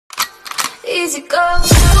easy go.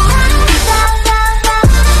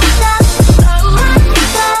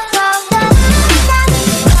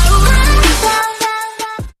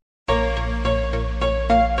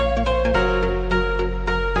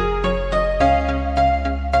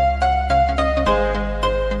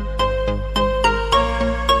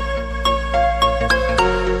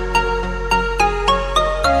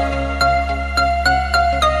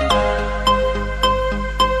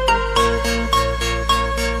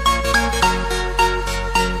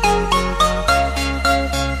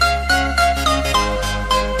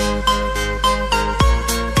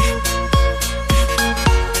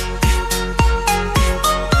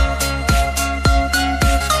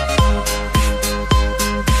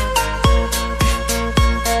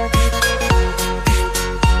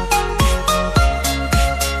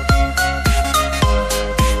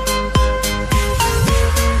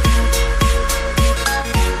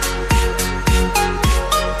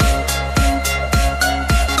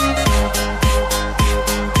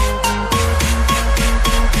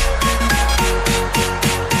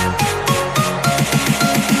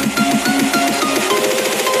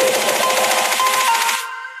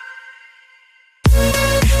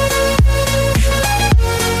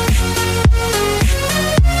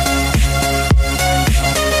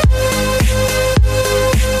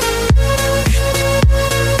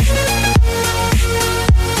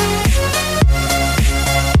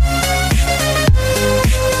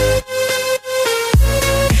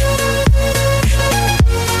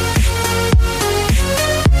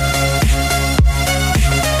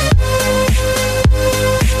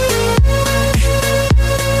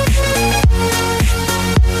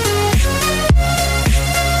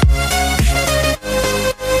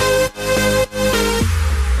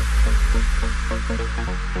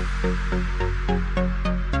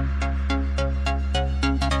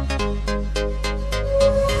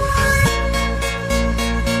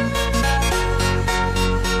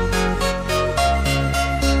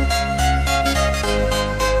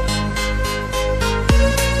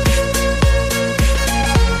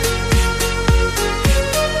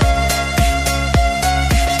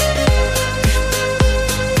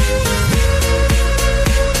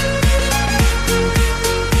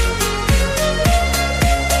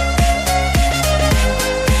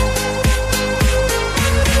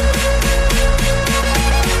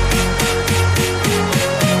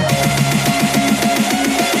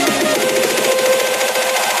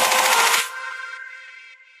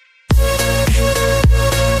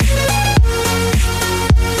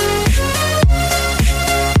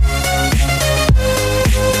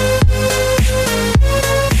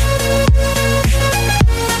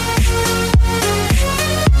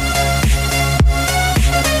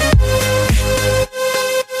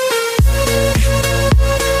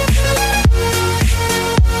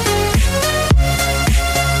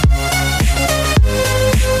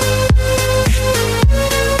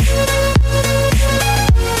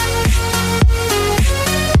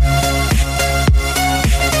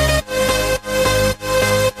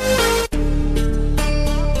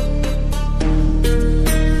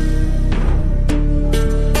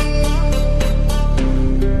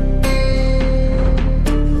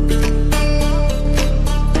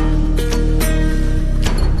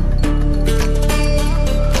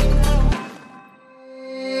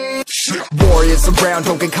 Around,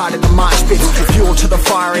 don't get caught in the mosh pit. Fuel to the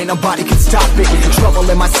fire, ain't nobody can stop it. Trouble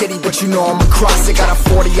in my city, but you know I'm across it. Got a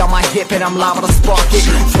 40 on my hip and I'm liable to spark it.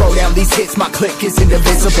 Throw down these hits, my click is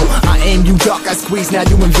indivisible. I aim, you duck, I squeeze, now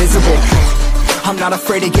you invisible. I'm not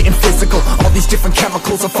afraid of getting physical. All these different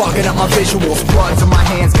chemicals are fogging up my visuals. Bloods on my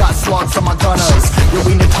hands, got slugs on my gunners. Yo,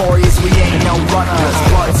 we notorious, we ain't no runners.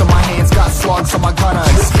 Bloods on my hands, got slugs on my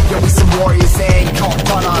gunners. Yo, we some warriors, they ain't called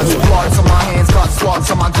runners. Bloods on my hands, got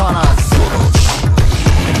slugs on my gunners.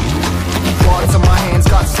 Bloods on my hands,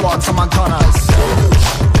 got slugs on my gunners.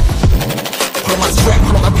 Put on my strap,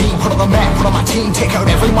 put on the beat, put on the map, put on my team. Take out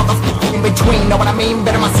every motherfucker in between, know what I mean?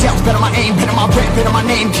 Better myself, better my aim, better my rap, better my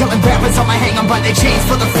name. Killing rappers on my hang, I'm by their chains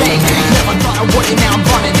for the fame. Never thought I would, and now I'm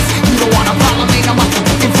running this. You don't wanna follow me, I'm up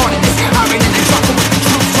in front of this. I ran in the jungle with the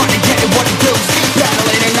truth, trying to get it what it does.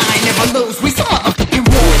 Battling and I never lose, we some motherfucking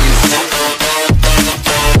warriors.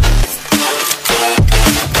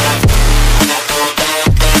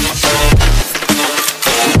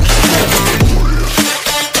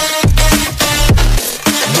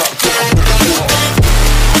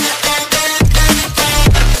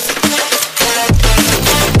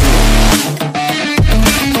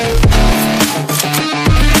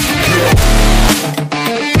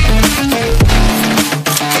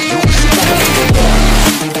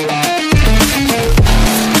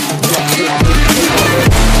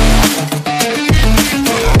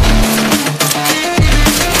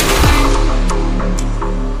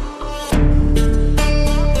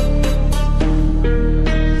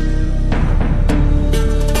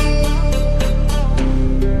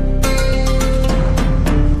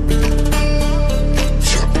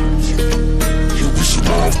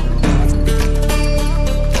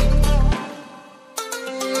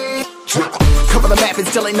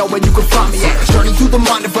 only know where you can find me at. Journey through the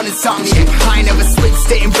mind of an insomniac. I ain't never sleep,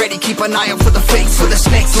 staying ready, keep an eye out for the fakes, for the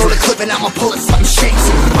snakes. Load a clip and I'ma pull it, something shakes.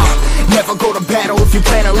 Never go to battle if you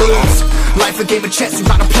plan to lose. Life a game of chess, you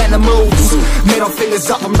gotta plan the moves. Middle fingers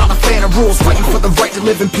up, I'm not a fan of rules. Fighting for the right to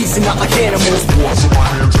live in peace and not like animals. Bloods in my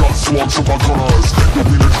hands, got swords in my gunners. You'll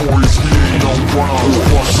be notorious, we ain't no runners.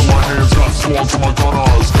 Bloods in my hands, got swords in my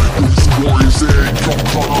gunners. You'll be some warriors, they ain't no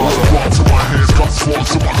gunners. Bloods in my hands, got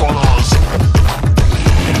swords in my gunners.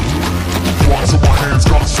 Bloods in my hands,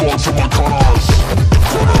 got swords in my gunners.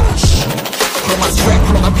 Put on my strap,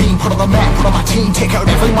 put on the beam, put on the map, put on my team. Take out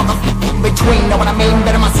every motherfucker in between. Know what I mean?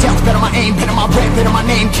 Better myself, better my aim, better my rap, better my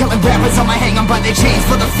name. Killing rappers on my hang, I'm by their chains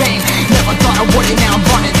for the fame. Never thought I would it, now I'm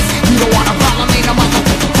running. You don't wanna follow me, no mother.